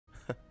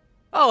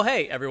Oh,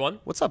 hey, everyone.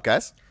 What's up,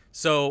 guys?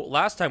 So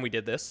last time we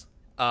did this,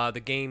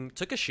 the game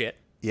took a shit,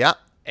 Yeah,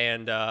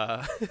 and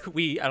I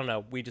don't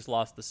know, we just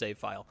lost the save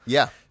file.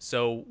 yeah,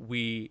 So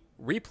we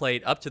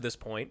replayed up to this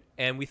point,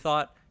 and we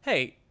thought,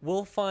 hey,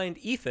 we'll find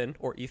Ethan,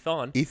 or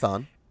Ethan,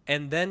 Ethan.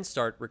 and then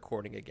start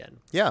recording again.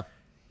 Yeah,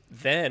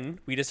 Then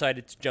we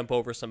decided to jump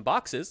over some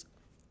boxes,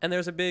 and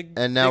there's a big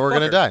and now big we're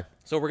gonna fucker. die.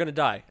 So we're gonna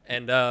die,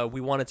 and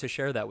we wanted to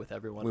share that with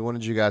everyone. We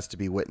wanted you guys to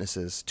be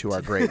witnesses to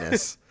our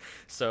greatness.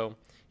 So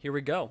here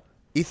we go.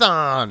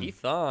 Ethan.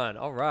 Ethan,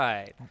 all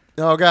right.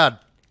 Oh God.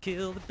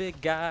 Kill the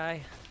big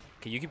guy.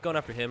 Okay, you keep going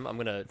after him. I'm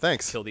gonna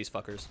Thanks. kill these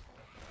fuckers.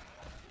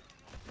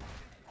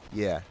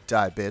 Yeah,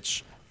 die,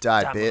 bitch.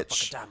 Die, Die, bitch.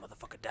 motherfucker, die,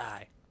 motherfucker,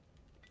 die.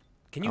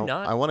 Can you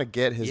not? I want to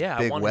get his yeah,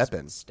 big I want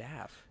weapon. His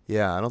staff.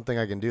 Yeah, I don't think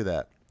I can do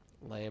that.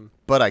 Lame.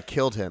 But I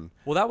killed him.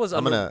 Well, that was.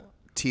 I'm gonna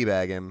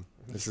teabag him.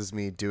 This is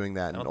me doing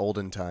that in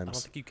olden I don't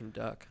times. think you can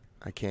duck.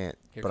 I can't.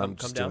 Here, but come- I'm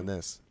just come doing down.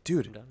 this,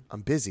 dude. down.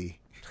 I'm busy.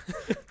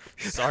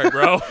 Sorry,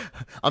 bro.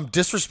 I'm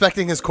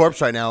disrespecting his corpse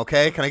right now.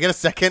 Okay, can I get a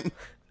second?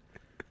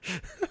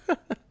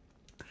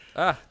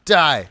 Ah.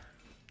 Die.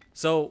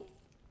 So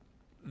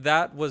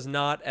that was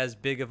not as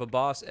big of a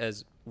boss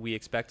as we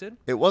expected.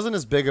 It wasn't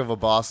as big of a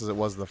boss as it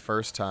was the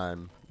first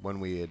time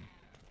when we had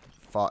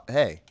fought.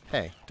 Hey,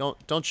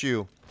 don't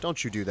you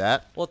do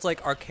that. Well, it's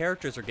like our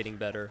characters are getting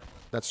better,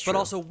 That's true. but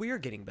also we're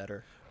getting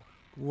better.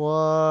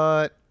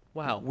 What?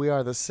 Wow. We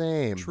are the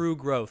same. True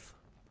growth.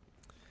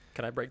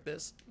 Can I break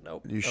this?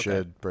 Nope. You Okay.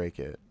 should break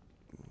it.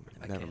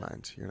 I Never can't.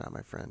 mind. You're not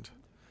my friend.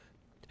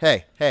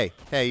 Hey,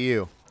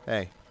 you.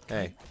 Hey.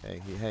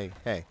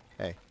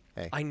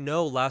 I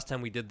know last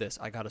time we did this,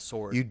 I got a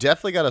sword. You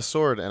definitely got a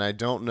sword, and I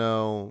don't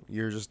know.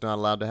 You're just not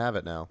allowed to have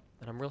it now.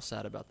 And I'm real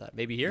sad about that.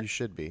 Maybe here? You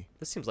should be.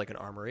 This seems like an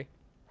armory.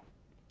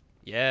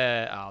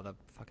 Yeah. Oh, the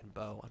fucking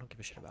bow. I don't give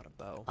a shit about a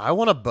bow. I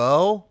want a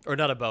bow. Or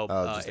not a bow.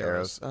 Oh, just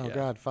arrows. Oh Yeah.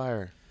 God,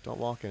 fire! Don't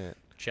walk in it.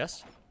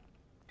 Chest.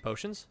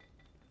 Potions.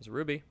 There's a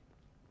ruby.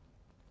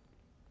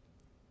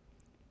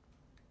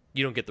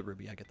 You don't get the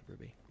ruby. I get the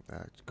ruby.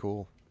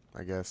 Cool.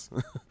 I guess.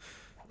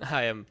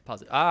 I am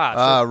positive.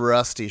 Ah,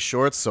 Rusty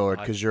short sword,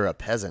 I- because you're a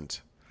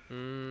peasant.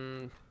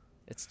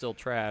 it's still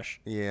trash.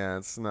 Yeah,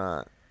 it's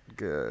not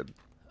good.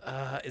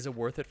 Is it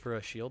worth it for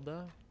a shield,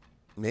 though?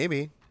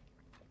 Maybe.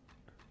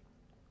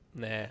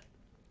 Nah.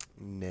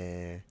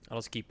 Nah. I'll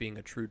just keep being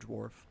a true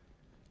dwarf.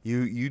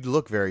 You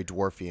look very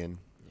dwarfian.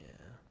 Yeah.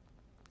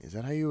 Is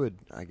that how you would?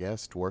 I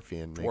guess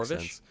dwarfian makes Dwarvish?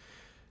 sense.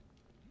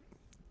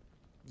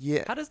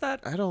 Yeah. How does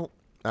that... I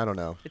don't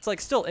know. It's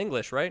like still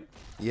English, right?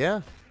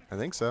 Yeah, I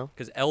think so.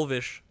 Because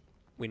Elvish,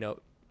 we know...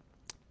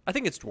 I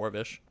think it's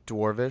Dwarvish.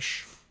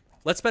 Dwarvish.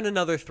 Let's spend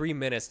another 3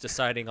 minutes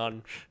deciding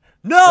on...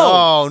 No!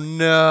 Oh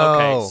no.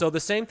 Okay, so the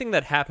same thing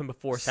that happened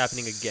before is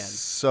happening again.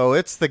 So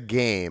it's the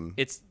game.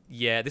 It's...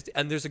 Yeah,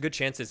 and there's a good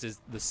chance this is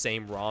the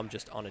same ROM,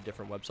 just on a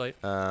different website.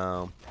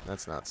 Oh,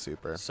 that's not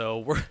super. So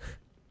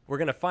we're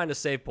going to find a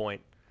save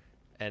point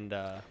and...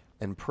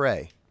 And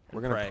pray.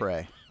 We're gonna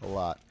pray a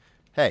lot.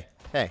 Hey,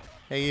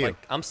 you.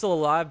 Like, I'm still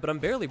alive, but I'm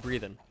barely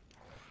breathing.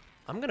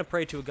 I'm going to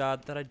pray to a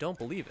god that I don't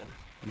believe in.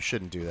 You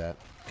shouldn't do that.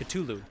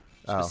 Cthulhu,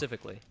 Oh.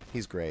 specifically.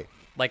 He's great.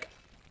 Like,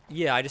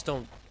 yeah, I just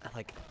don't...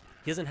 Like,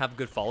 he doesn't have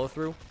good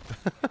follow-through.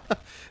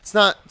 It's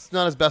not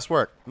his best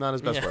work. Not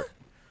his best Yeah. work.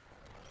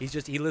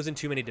 He lives in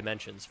too many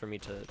dimensions for me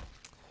to...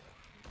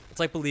 It's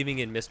like believing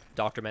in Miss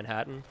Dr.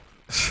 Manhattan.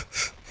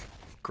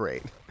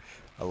 Great.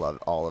 I love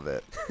all of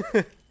it.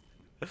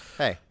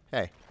 Hey.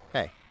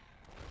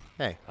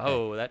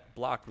 Oh, that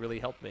block really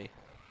helped me.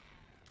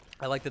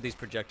 I like that these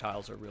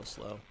projectiles are real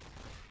slow.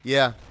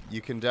 Yeah,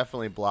 you can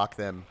definitely block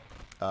them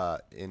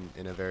in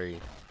a very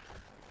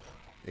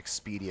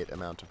expedient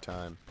amount of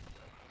time.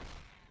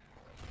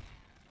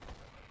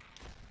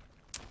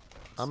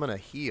 I'm gonna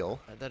heal.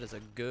 That is a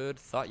good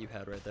thought you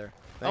had right there.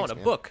 Thanks, and a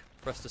man. book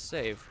for us to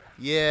save.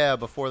 Yeah,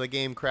 before the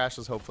game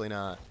crashes, hopefully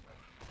not.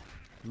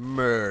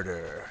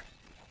 Murder.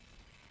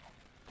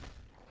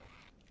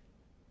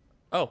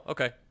 Oh,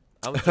 okay.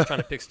 I was just trying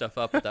to pick stuff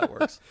up, but that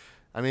works.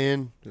 I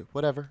mean,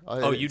 whatever.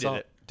 Oh, you did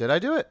it. Did I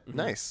do it?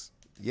 Nice.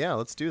 Yeah,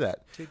 let's do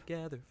that.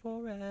 Together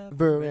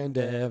forever.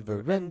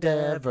 Endeavor.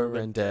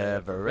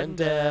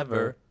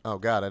 Oh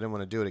God, I didn't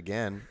want to do it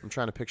again. I'm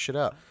trying to pick shit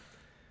up.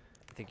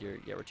 I think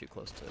we're too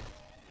close to...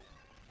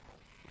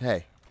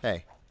 Hey,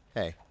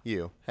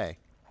 you. Hey.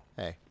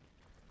 I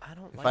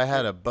don't If I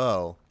had a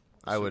bow,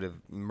 I would have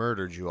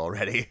murdered you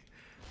already.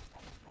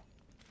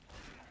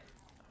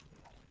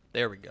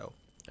 There we go.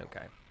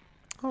 Okay.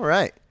 All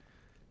right.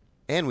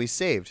 And we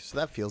saved, so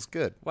that feels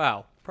good.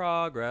 Wow.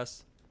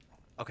 Progress.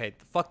 Okay,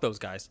 fuck those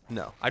guys.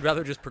 No. I'd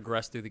rather just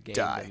progress through the game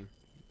Die. than...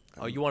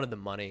 Oh, you wanted the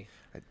money.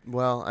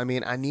 Well, I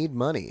mean, I need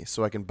money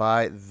so I can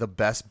buy the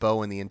best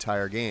bow in the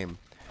entire game.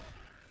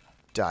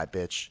 Die,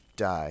 bitch.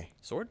 Die.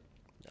 Sword?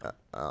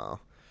 Oh.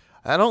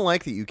 I don't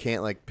like that you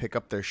can't, like, pick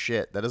up their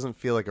shit. That doesn't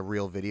feel like a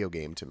real video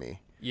game to me.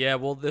 Yeah,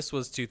 well, this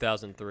was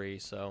 2003,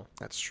 so...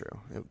 That's true.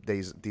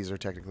 These are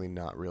technically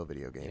not real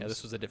video games. Yeah,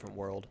 this was a different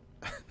world.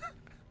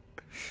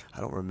 I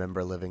don't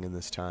remember living in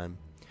this time.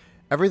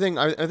 Everything.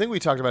 I think we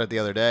talked about it the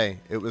other day.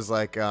 It was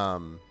like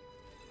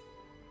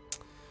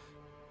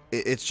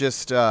it's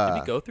just. Did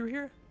we go through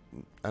here?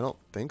 I don't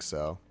think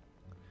so.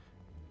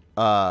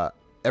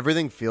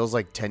 Everything feels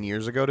like 10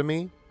 years ago to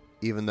me,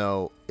 even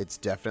though it's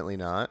definitely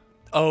not.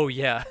 Oh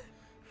yeah.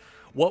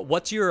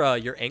 What's your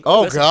ankle?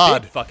 Oh, That's a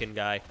God. big fucking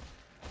guy.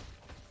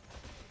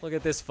 Look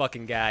at this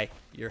fucking guy.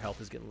 Your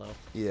health is getting low.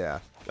 Yeah.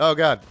 Oh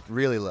God,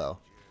 really low.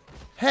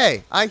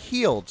 Hey, I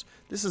healed.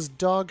 This is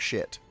dog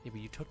shit. Yeah,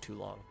 but you took too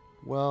long.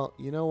 Well,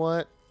 you know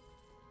what?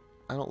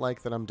 I don't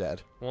like that I'm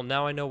dead. Well,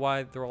 now I know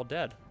why they're all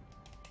dead.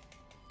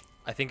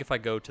 I think if I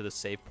go to the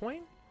save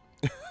point,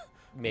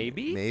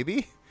 maybe.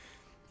 Maybe.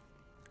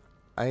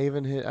 I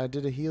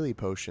did a Healy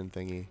potion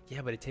thingy.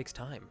 Yeah, but it takes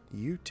time.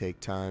 You take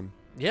time.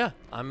 Yeah,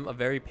 I'm a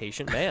very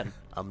patient man.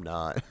 I'm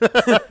not.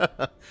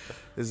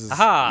 This is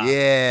Aha!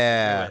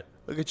 yeah. Knew it.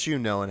 Look at you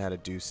knowing how to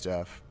do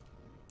stuff.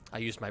 I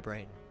used my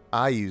brain.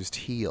 I used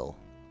heal.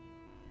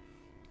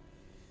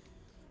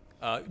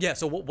 Yeah.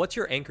 So what's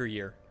your anchor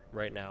year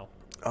right now?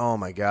 Oh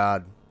my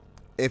God.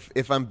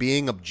 If I'm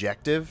being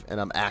objective and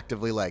I'm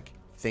actively like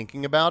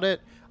thinking about it,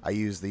 I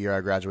use the year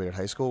I graduated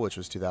high school, which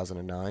was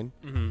 2009.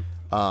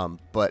 Mm-hmm.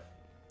 But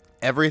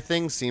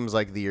everything seems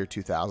like the year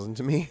 2000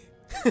 to me.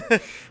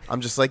 I'm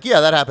just like,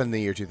 yeah, that happened in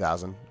the year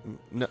 2000.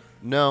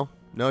 No,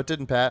 it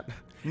didn't, Pat.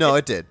 No,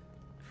 it did.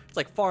 It's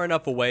like far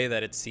enough away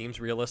that it seems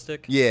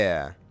realistic,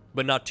 Yeah.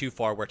 but not too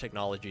far where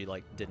technology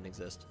like didn't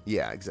exist.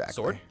 Yeah, exactly.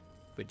 Sword?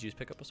 Would you just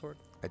pick up a sword?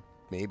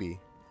 Maybe.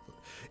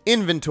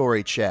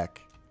 Inventory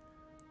check.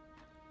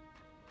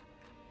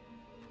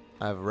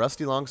 I have a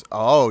rusty longs.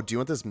 Oh, do you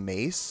want this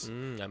mace?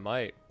 I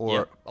might. Or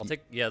yeah, I'll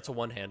take. Yeah, it's a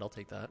one hand. I'll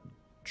take that.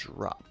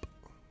 Drop.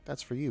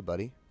 That's for you,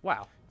 buddy.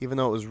 Wow. Even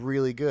though it was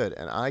really good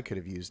and I could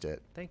have used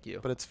it. Thank you.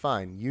 But it's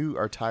fine. You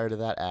are tired of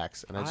that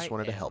axe, and I just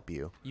wanted to am. help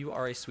you. You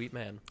are a sweet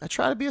man. I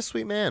try to be a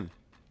sweet man.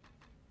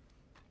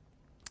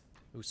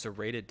 Ooh,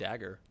 serrated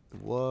dagger.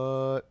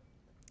 What?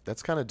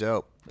 That's kind of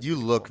dope. You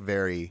look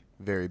very,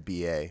 very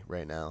BA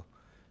right now.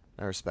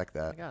 I respect Oh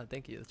that. my God,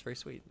 thank you. That's very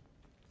sweet.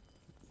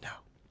 No.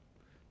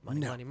 Money,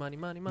 No. money, money,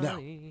 money, No.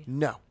 money.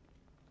 No.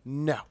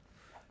 No.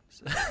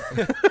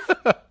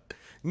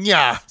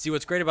 Yeah. See,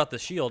 what's great about the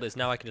shield is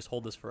now I can just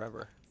hold this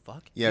forever.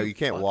 Fuck. Yeah, you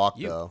can't fuck walk,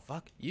 you, though.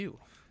 Fuck you.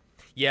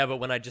 Yeah, but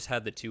when I just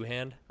had the two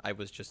hand, I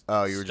was just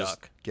Oh, you were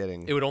stuck. just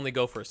getting It would only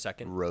go for a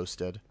second.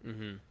 roasted.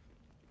 Mm-hmm.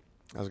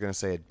 I was going to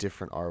say a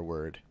different R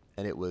word,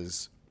 and it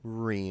was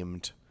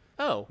reamed.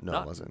 Oh, No,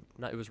 it wasn't.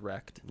 No, it was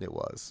wrecked. It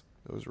was.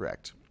 It was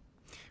wrecked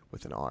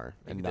with an R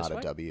and Maybe this not a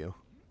way? W.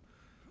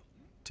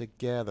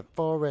 Together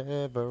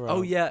forever.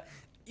 Oh yeah,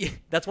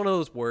 that's one of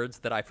those words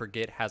that I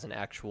forget has an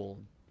actual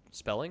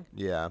spelling.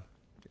 Yeah,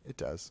 it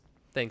does.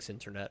 Thanks,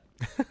 internet.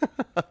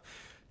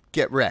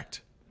 Get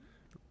wrecked.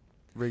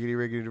 Riggedy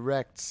riggedy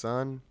wrecked,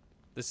 son.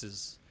 This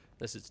is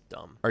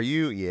dumb. Are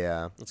you?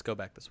 Yeah. Let's go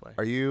back this way.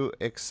 Are you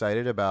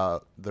excited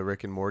about the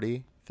Rick and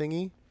Morty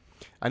thingy?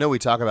 I know we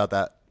talk about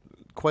that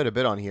quite a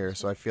bit on here,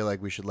 so I feel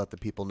like we should let the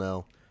people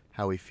know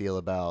how we feel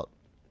about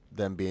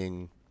them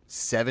being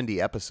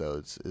 70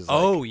 episodes. Is like,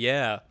 Oh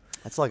yeah,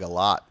 that's like a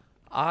lot,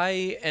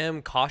 I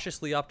am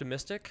cautiously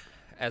optimistic,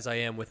 as I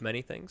am with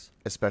many things.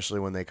 especially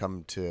when they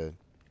come to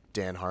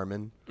Dan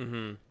Harmon.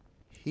 Mm-hmm.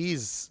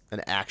 He's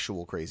an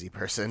actual crazy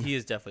person. He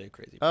is definitely a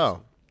crazy person.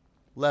 Oh,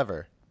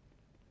 lever.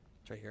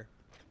 It's right here.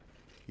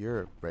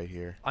 You're right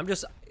here.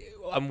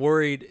 I'm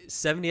worried.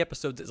 70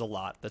 episodes is a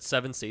lot. That's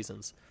 7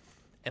 seasons,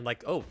 and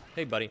like, oh,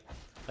 hey, buddy,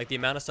 like the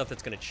amount of stuff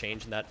that's gonna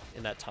change in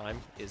that time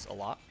is a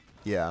lot.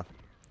 Yeah.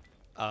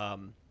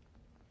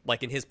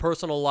 Like in his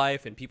personal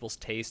life and people's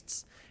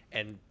tastes,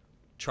 and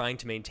trying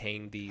to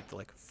maintain the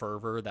like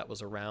fervor that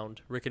was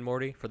around Rick and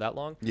Morty for that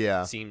long.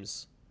 Yeah.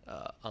 Seems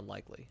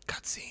unlikely.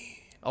 Cutscene.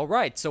 All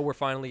right, so we're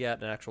finally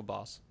at an actual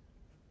boss,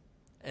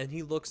 and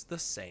he looks the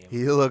same.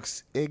 He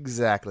looks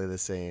exactly the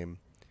same.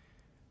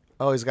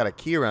 Oh, he's got a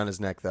key around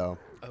his neck, though.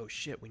 Oh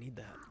shit, we need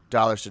that.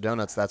 Dollars to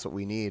donuts, that's what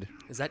we need.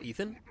 Is that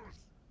Ethan?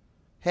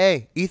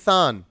 Hey,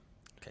 Ethan.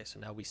 Okay, so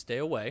now we stay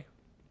away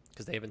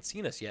because they haven't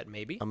seen us yet.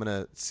 Maybe. I'm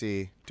going to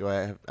see.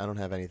 I don't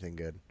have anything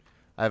good.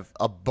 I have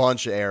a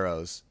bunch of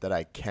arrows that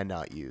I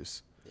cannot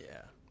use.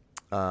 Yeah.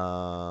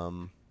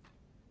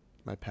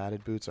 My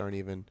padded boots aren't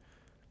even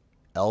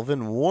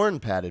elven worn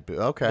padded boot.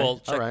 Okay. Well,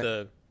 check all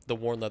right. the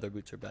worn leather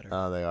boots are better.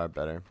 Oh, they are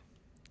better.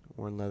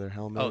 Worn leather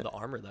helmet. Oh, the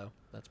armor though,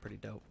 that's pretty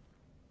dope.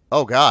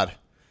 Oh God,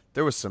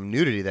 there was some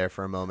nudity there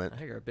for a moment.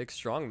 Hey, you're a big,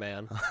 strong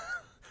man.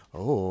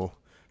 Oh,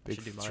 big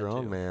should do mine,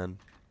 strong too. man.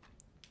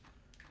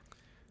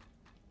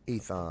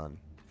 Ethan,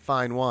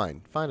 fine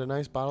wine. Find a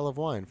nice bottle of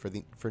wine for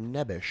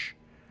Nebish.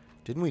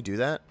 Didn't we do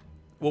that?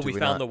 Well, Did we we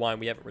found not? the wine.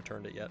 We haven't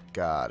returned it yet.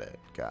 Got it.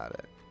 Got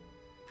it.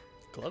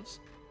 Gloves?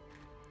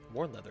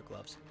 Worn leather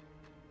gloves.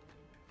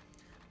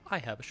 I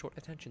have a short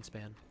attention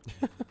span.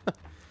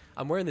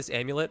 I'm wearing this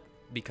amulet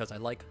because I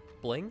like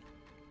bling.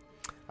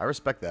 I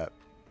respect that.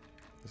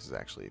 This is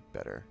actually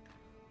better.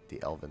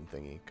 The elven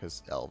thingy,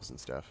 because elves and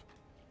stuff.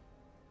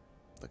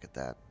 Look at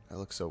that. I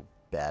look so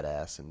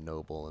badass and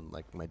noble, and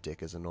like my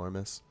dick is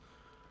enormous.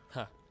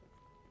 Huh.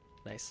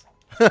 Nice.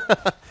 He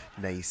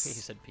Nice.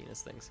 said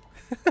penis things.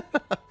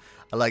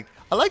 I like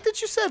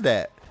that you said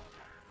that.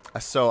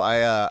 So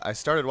I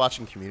started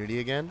watching Community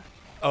again.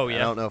 Oh yeah. I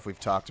don't know if we've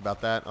talked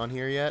about that on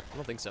here yet. I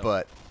don't think so.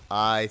 But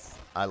I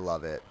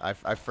love it.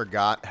 I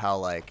forgot how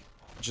like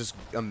just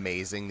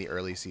amazing the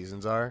early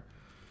seasons are.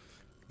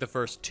 The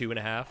first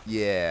 2.5.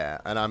 Yeah,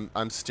 and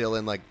I'm still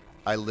in like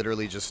I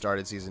literally just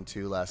started season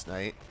 2 last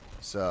night.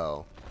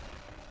 So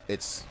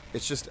it's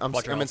just I'm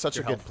in such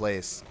a good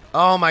place.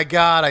 Oh my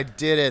god, I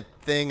did it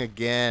thing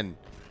again.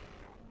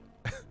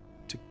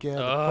 Together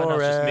not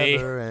just me.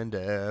 forever and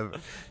ever.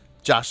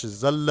 Josh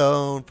is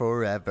alone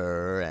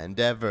forever and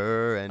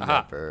ever and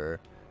Aha. ever.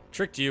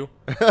 Tricked you.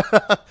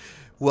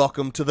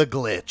 Welcome to the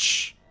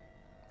glitch.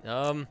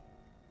 Um,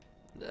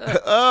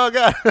 Oh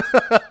god.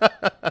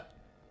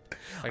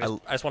 I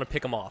just want to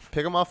pick them off.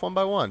 Pick them off one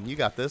by one. You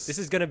got this. This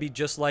is gonna be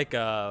just like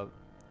the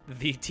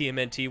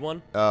TMNT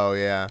one, Oh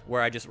yeah.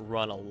 where I just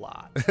run a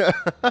lot.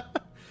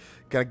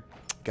 Gotta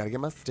get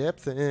my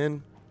steps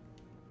in.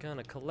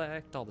 Gonna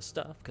collect all the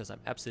stuff because I'm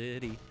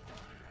Absidy.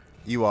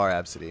 You are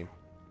Absidy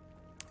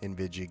in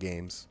Vigi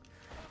games.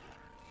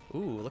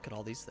 Ooh, look at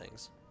all these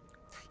things.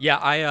 Yeah,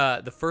 I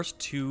the first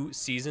 2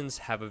 seasons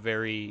have a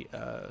very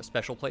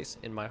special place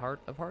in my heart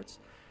of hearts,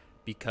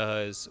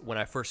 because when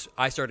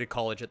I started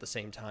college at the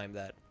same time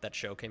that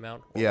show came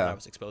out, or Yeah. when I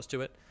was exposed to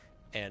it,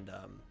 and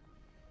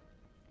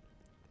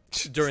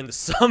during the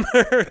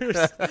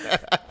summers,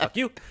 fuck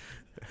you,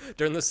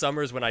 during the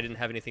summers when I didn't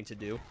have anything to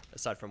do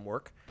aside from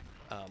work,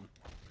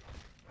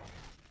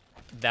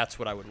 that's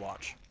what I would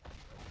watch.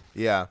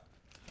 Yeah,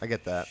 I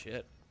get that.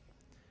 Shit.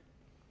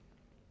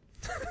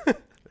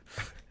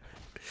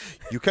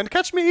 You can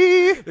catch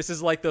me. This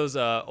is like those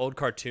old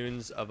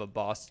cartoons of a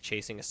boss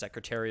chasing a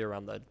secretary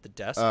around the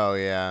desk. Oh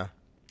yeah.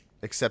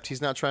 Except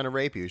he's not trying to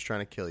rape you. He's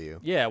trying to kill you.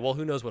 Yeah, well,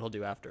 who knows what he'll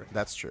do after.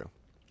 That's true.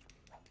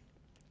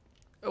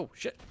 Oh,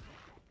 shit.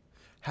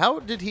 How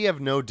did he have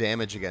no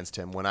damage against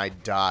him when I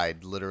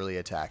died literally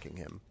attacking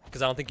him?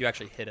 Because I don't think you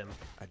actually hit him.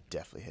 I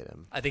definitely hit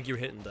him. I think you're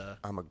hitting the...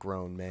 I'm a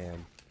grown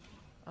man.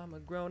 I'm a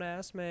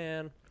grown-ass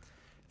man.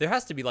 There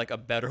has to be, like, a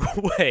better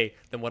way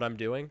than what I'm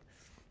doing.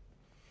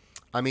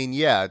 I mean,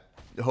 yeah,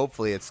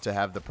 hopefully it's to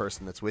have the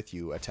person that's with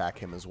you attack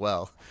him as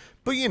well.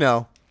 But, you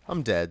know,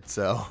 I'm dead,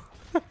 so...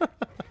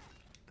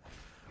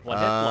 One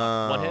hit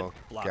block. One hit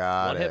block.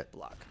 Got One it. hit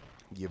block.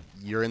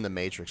 You're in the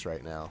Matrix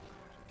right now.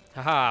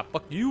 Haha,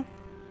 fuck you.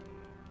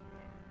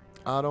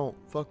 I don't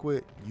fuck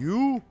with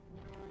you.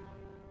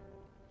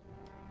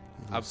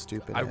 You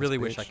stupid. I really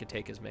ass wish I bitch. could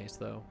take his mace,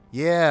 though.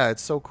 Yeah,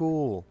 it's so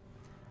cool.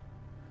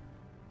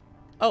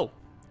 Oh.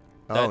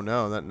 Oh,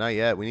 no, not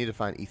yet. We need to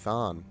find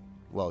Ethan.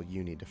 Well,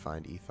 you need to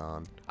find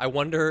Ethan. I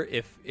wonder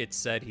if it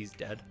said he's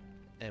dead,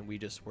 and we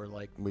just were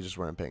like... We just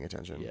weren't paying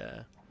attention.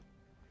 Yeah.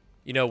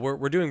 You know,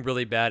 we're doing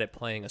really bad at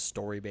playing a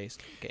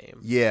story-based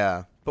game.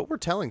 Yeah, but we're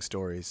telling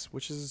stories,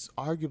 which is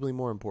arguably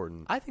more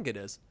important. I think it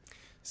is.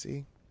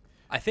 See?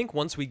 I think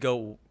once we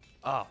go...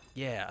 Oh,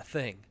 yeah, a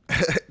thing.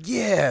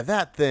 Yeah,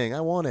 that thing.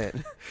 I want it.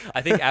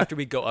 I think after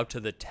we go up to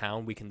the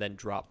town, we can then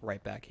drop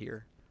right back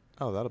here.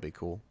 Oh, that'll be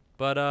cool.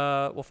 But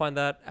we'll find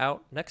that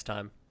out next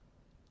time.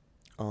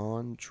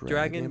 On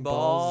Dragon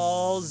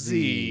Ball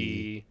Z.